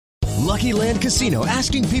Lucky Land Casino,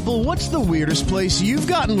 asking people, what's the weirdest place you've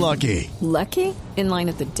gotten lucky? Lucky? In line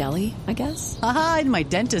at the deli, I guess? Aha, in my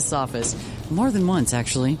dentist's office. More than once,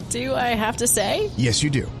 actually. Do I have to say? Yes, you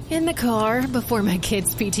do. In the car before my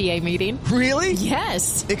kids' PTA meeting. Really?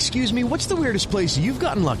 Yes. Excuse me, what's the weirdest place you've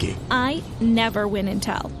gotten lucky? I never win and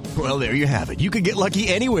tell. Well, there you have it. You can get lucky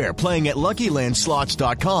anywhere, playing at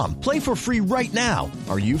LuckyLandSlots.com. Play for free right now.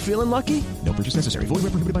 Are you feeling lucky? No purchase necessary. Void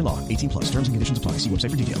where prohibited by law. 18+. Terms and conditions apply. See website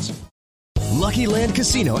for details. Lucky Land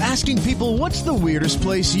Casino, asking people, what's the weirdest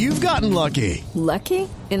place you've gotten lucky? Lucky?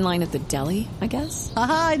 In line at the deli, I guess?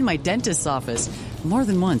 Aha, in my dentist's office. More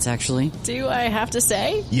than once, actually. Do I have to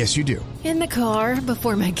say? Yes, you do. In the car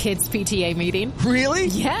before my kids' PTA meeting. Really?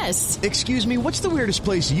 Yes. Excuse me, what's the weirdest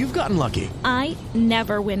place you've gotten lucky? I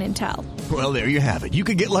never win and tell. Well, there you have it. You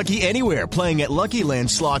can get lucky anywhere, playing at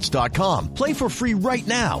LuckyLandSlots.com. Play for free right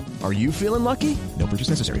now. Are you feeling lucky? No purchase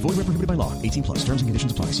necessary. Void where prohibited by law. 18+. Terms and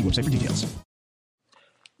conditions apply. See website for details.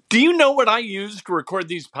 Do you know what I use to record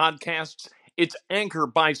these podcasts? It's Anchor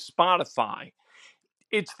by Spotify.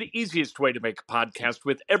 It's the easiest way to make a podcast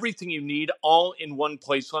with everything you need all in one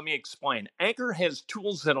place. Let me explain. Anchor has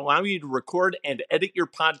tools that allow you to record and edit your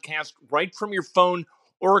podcast right from your phone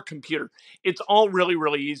or a computer. It's all really,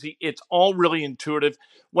 really easy. It's all really intuitive.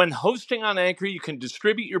 When hosting on Anchor, you can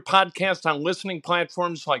distribute your podcast on listening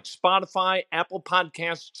platforms like Spotify, Apple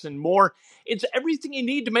Podcasts, and more. It's everything you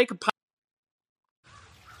need to make a podcast.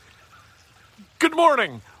 Good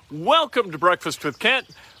morning. Welcome to Breakfast with Kent.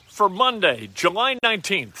 For Monday, July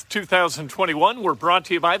 19th, 2021, we're brought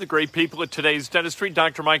to you by the great people at Today's Dentistry.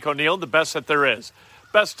 Dr. Mike O'Neill, the best that there is.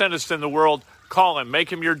 Best dentist in the world. Call him.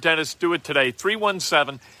 Make him your dentist. Do it today.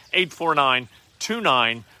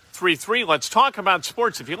 317-849-2933. Let's talk about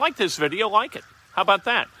sports. If you like this video, like it. How about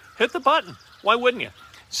that? Hit the button. Why wouldn't you?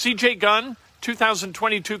 CJ Gunn,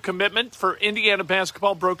 2022 commitment for Indiana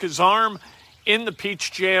basketball, broke his arm in the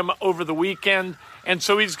Peach Jam over the weekend, and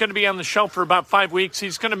so he's going to be on the shelf for about 5 weeks.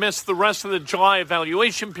 He's going to miss the rest of the July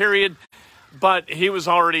evaluation period, but he was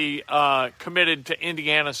already committed to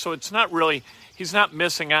Indiana, so it's not really, he's not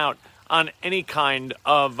missing out on any kind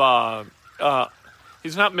of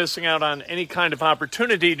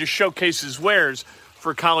opportunity to showcase his wares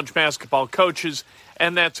for college basketball coaches,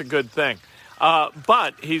 and that's a good thing.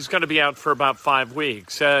 But he's going to be out for about 5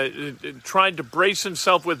 weeks. Tried to brace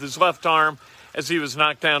himself with his left arm as he was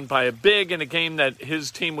knocked down by a big in a game that his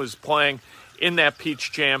team was playing in that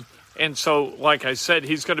Peach Jam. And so, like I said,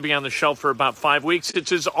 he's going to be on the shelf for about 5 weeks.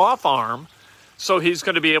 It's his off arm, so he's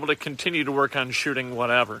going to be able to continue to work on shooting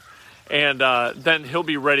whatever. And then he'll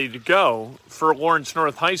be ready to go for Lawrence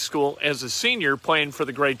North High School as a senior playing for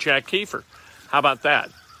the great Jack Kiefer. How about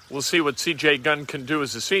that? We'll see what C.J. Gunn can do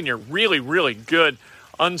as a senior. Really, really good,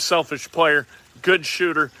 unselfish player, good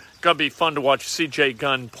shooter. Going to be fun to watch C.J.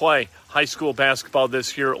 Gunn play high school basketball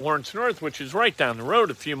this year at Lawrence North, which is right down the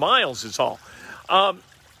road, a few miles is all. Jim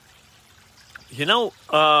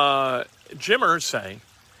Irsay,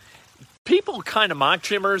 people kind of mock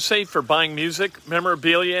Jim Irsay for buying music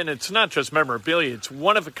memorabilia, and it's not just memorabilia. It's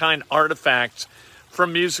one-of-a-kind artifacts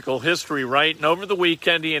from musical history, right? And over the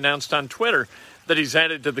weekend, he announced on Twitter that he's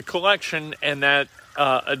added to the collection, and that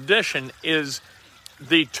addition is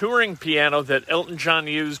the touring piano that Elton John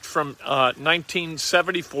used from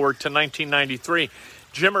 1974 to 1993.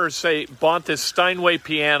 Jim Irsay bought this Steinway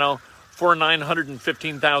piano for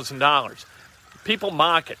 $915,000. People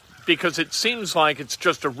mock it because it seems like it's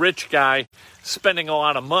just a rich guy spending a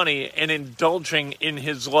lot of money and indulging in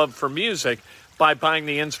his love for music by buying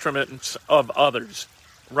the instruments of others,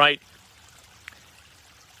 right?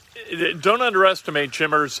 Don't underestimate Jim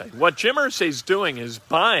Irsay. What Jim Irsay's doing is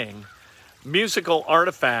buying musical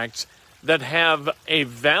artifacts that have a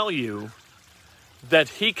value that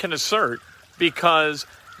he can assert because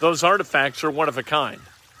those artifacts are one of a kind.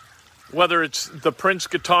 Whether it's the Prince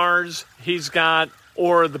guitars he's got,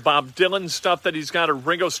 or the Bob Dylan stuff that he's got, or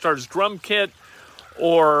Ringo Starr's drum kit,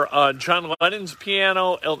 or John Lennon's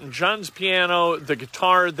piano, Elton John's piano, the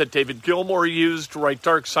guitar that David Gilmour used to write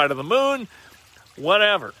Dark Side of the Moon,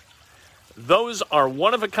 whatever. Those are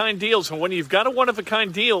one-of-a-kind deals, and when you've got a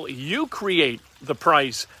one-of-a-kind deal, you create the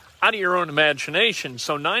price out of your own imagination.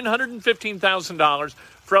 So $915,000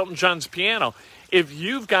 for Elton John's piano. If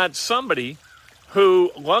you've got somebody who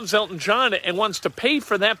loves Elton John and wants to pay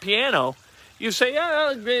for that piano, you say,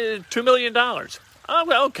 $2 million. Oh,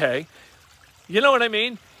 well, okay. You know what I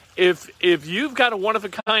mean? If you've got a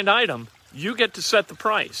one-of-a-kind item, you get to set the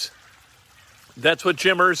price. That's what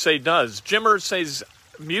Jim Irsay does. Jim Irsay's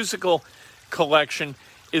musical collection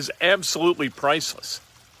is absolutely priceless.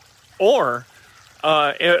 Or,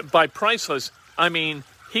 by priceless, I mean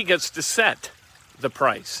he gets to set the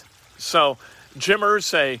price. So Jim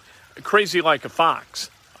Irsay, crazy like a fox,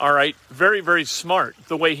 all right? Very, very smart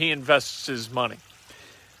the way he invests his money.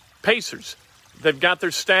 Pacers, they've got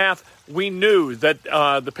their staff. We knew that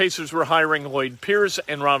the Pacers were hiring Lloyd Pierce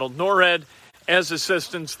and Ronald Norred as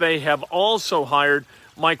assistants. They have also hired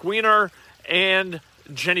Mike Wiener and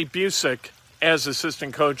Jenny Busick as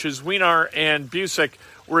assistant coaches. Wiener and Busick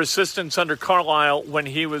were assistants under Carlisle when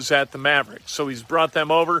he was at the Mavericks. So he's brought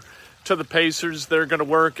them over to the Pacers. They're going to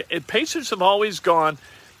work. Pacers have always gone,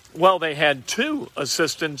 well, they had two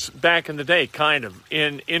assistants back in the day, kind of,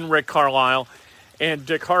 in Rick Carlisle and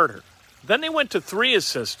Dick Harder. Then they went to three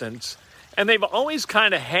assistants, and they've always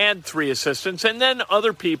kind of had three assistants, and then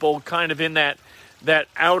other people kind of in that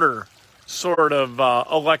outer sort of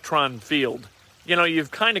electron field. You know,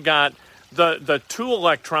 you've kind of got the two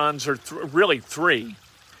electrons, or really three,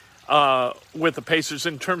 with the Pacers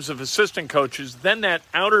in terms of assistant coaches, then that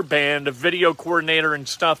outer band of video coordinator and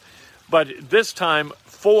stuff, but this time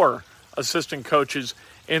four assistant coaches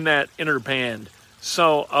in that inner band.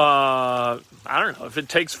 So, I don't know. If it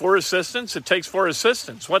takes four assistants, it takes four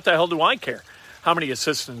assistants. What the hell do I care how many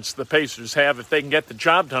assistants the Pacers have if they can get the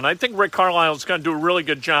job done? I think Rick Carlisle is going to do a really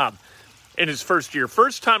good job in his first year.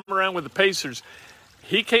 First time around with the Pacers,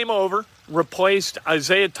 he came over, replaced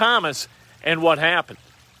Isaiah Thomas, and what happened?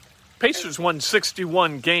 Pacers won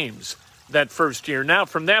 61 games that first year. Now,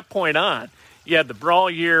 from that point on, you had the brawl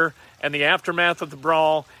year and the aftermath of the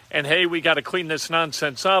brawl, and hey, we got to clean this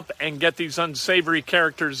nonsense up and get these unsavory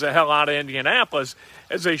characters the hell out of Indianapolis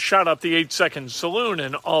as they shot up the 8-second saloon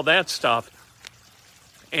and all that stuff.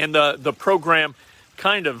 And the program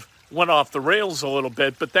kind of went off the rails a little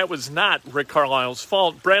bit, but that was not Rick Carlisle's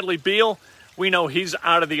fault. Bradley Beal, we know he's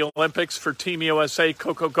out of the Olympics for Team USA.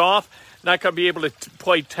 Coco Gauff, not going to be able to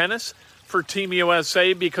play tennis for Team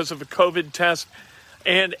USA because of a COVID test.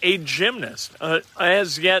 And a gymnast,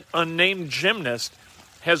 as yet unnamed gymnast,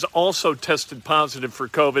 has also tested positive for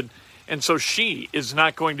COVID. And so she is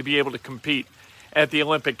not going to be able to compete at the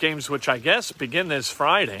Olympic Games, which I guess begin this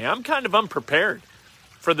Friday. I'm kind of unprepared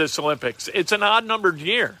for this Olympics. It's an odd-numbered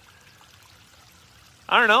year.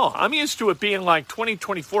 I don't know. I'm used to it being like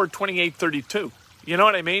 2024, 28, 32. You know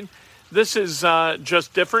what I mean? This is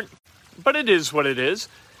just different, but it is what it is.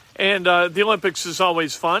 And the Olympics is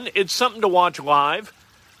always fun. It's something to watch live,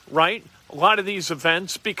 right? A lot of these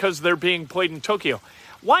events, because they're being played in Tokyo.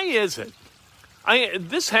 Why is it?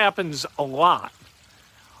 This happens a lot.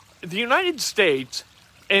 The United States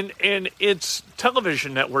and its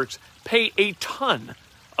television networks pay a ton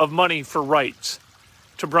of money for rights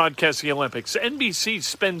to broadcast the Olympics. NBC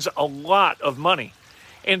spends a lot of money.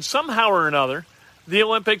 And somehow or another, the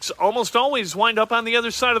Olympics almost always wind up on the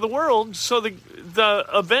other side of the world, so the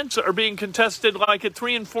events are being contested like at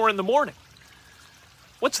 3 and 4 in the morning.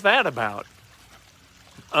 What's that about?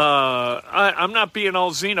 I'm not being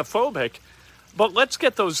all xenophobic, but let's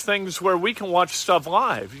get those things where we can watch stuff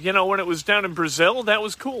live. You know, when it was down in Brazil, that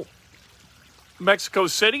was cool. Mexico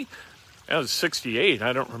City, that was 68.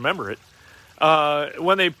 I don't remember it.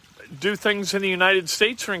 When they do things in the United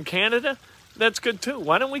States or in Canada, that's good too.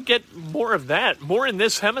 Why don't we get more of that, more in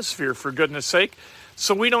this hemisphere, for goodness sake,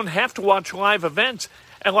 so we don't have to watch live events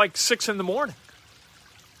at like 6 in the morning?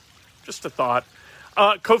 Just a thought.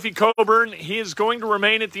 Kofi Cockburn, he is going to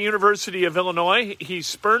remain at the University of Illinois. He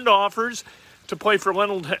spurned offers to play for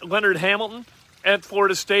Leonard Hamilton at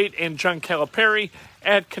Florida State and John Calipari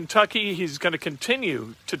at Kentucky. He's going to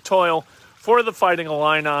continue to toil for the Fighting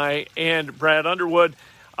Illini. And Brad Underwood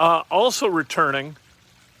also returning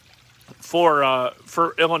for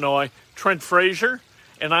Illinois, Trent Frazier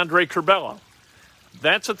and Andre Curbelo.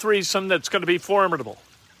 That's a threesome that's going to be formidable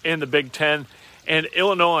in the Big Ten. And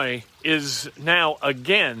Illinois is now,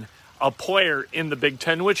 again, a player in the Big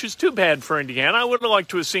Ten, which is too bad for Indiana. I would have liked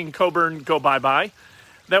to have seen Cockburn go bye-bye.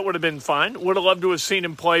 That would have been fine. Would have loved to have seen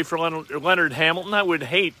him play for Leonard Hamilton. I would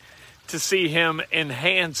hate to see him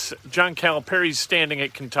enhance John Calipari's standing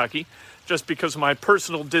at Kentucky just because of my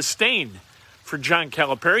personal disdain for John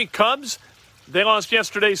Calipari. Cubs, they lost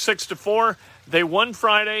yesterday 6-4. They won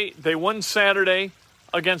Friday. They won Saturday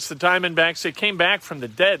against the Diamondbacks. They came back from the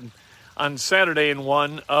dead on Saturday and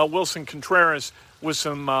won. Wilson Contreras with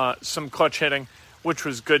some clutch hitting, which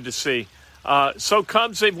was good to see. So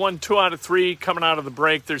Cubs, they've won 2 out of 3 coming out of the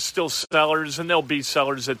break. They're still sellers, and they'll be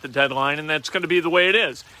sellers at the deadline, and that's going to be the way it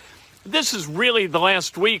is. This is really the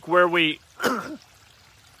last week where we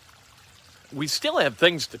still have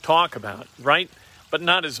things to talk about, right? But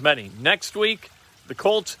not as many. Next week, the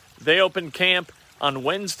Colts, they open camp on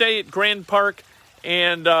Wednesday at Grand Park.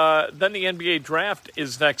 And then the NBA draft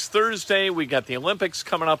is next Thursday. We got the Olympics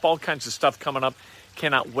coming up, all kinds of stuff coming up.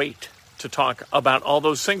 Cannot wait to talk about all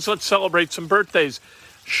those things. Let's celebrate some birthdays,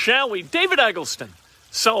 shall we? David Eggleston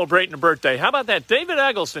celebrating a birthday. How about that? David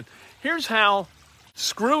Eggleston. Here's how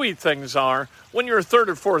screwy things are when you're a third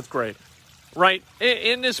or fourth grader, right?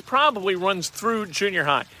 And this probably runs through junior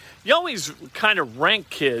high. You always kind of rank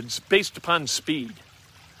kids based upon speed,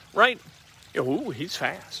 right? Ooh, he's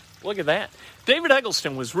fast. Look at that. David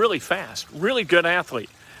Eggleston was really fast, really good athlete.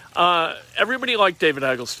 Everybody liked David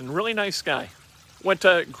Eggleston, really nice guy. Went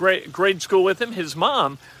to grade school with him. His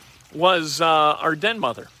mom was our den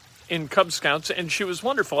mother in Cub Scouts, and she was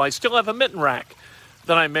wonderful. I still have a mitten rack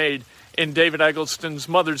that I made in David Eggleston's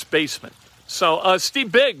mother's basement. So Steve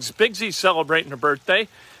Biggsy celebrating a birthday.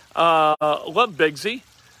 Love Biggsy.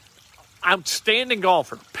 Outstanding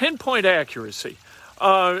golfer. Pinpoint accuracy.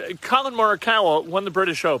 Colin Morikawa won the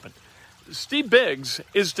British Open. Steve Biggs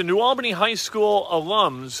is to New Albany High School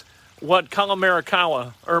alums what Colin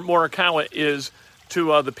Morikawa is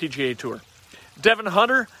to the PGA Tour. Devin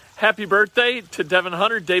Hunter, happy birthday to Devin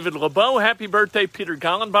Hunter. David LeBeau, happy birthday. Peter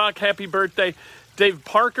Gallenbach, happy birthday. Dave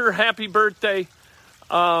Parker, happy birthday.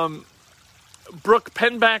 Brooke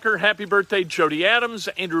Penbacker, happy birthday. Jody Adams,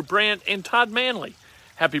 Andrew Brandt, and Todd Manley,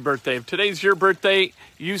 happy birthday. If today's your birthday,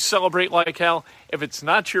 you celebrate like hell. If it's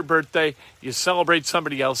not your birthday, you celebrate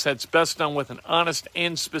somebody else. That's best done with an honest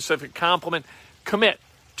and specific compliment. Commit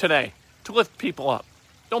today to lift people up.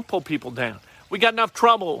 Don't pull people down. We got enough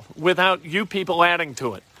trouble without you people adding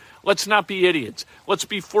to it. Let's not be idiots. Let's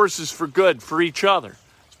be forces for good for each other.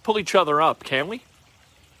 Let's pull each other up, can we?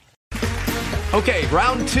 Okay,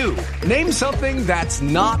 round two. Name something that's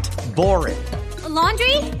not boring. A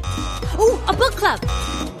laundry? Ooh, a book club.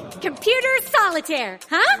 Computer solitaire,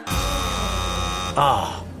 huh?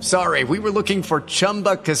 Ah, sorry, we were looking for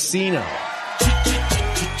Chumba Casino.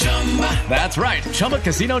 That's right,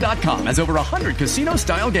 ChumbaCasino.com has over 100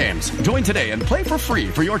 casino-style games. Join today and play for free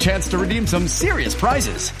for your chance to redeem some serious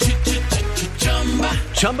prizes.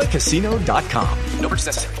 ChumbaCasino.com. No purchase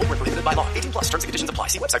necessary. Void where prohibited by law. 18+ terms and conditions apply.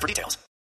 See website for details.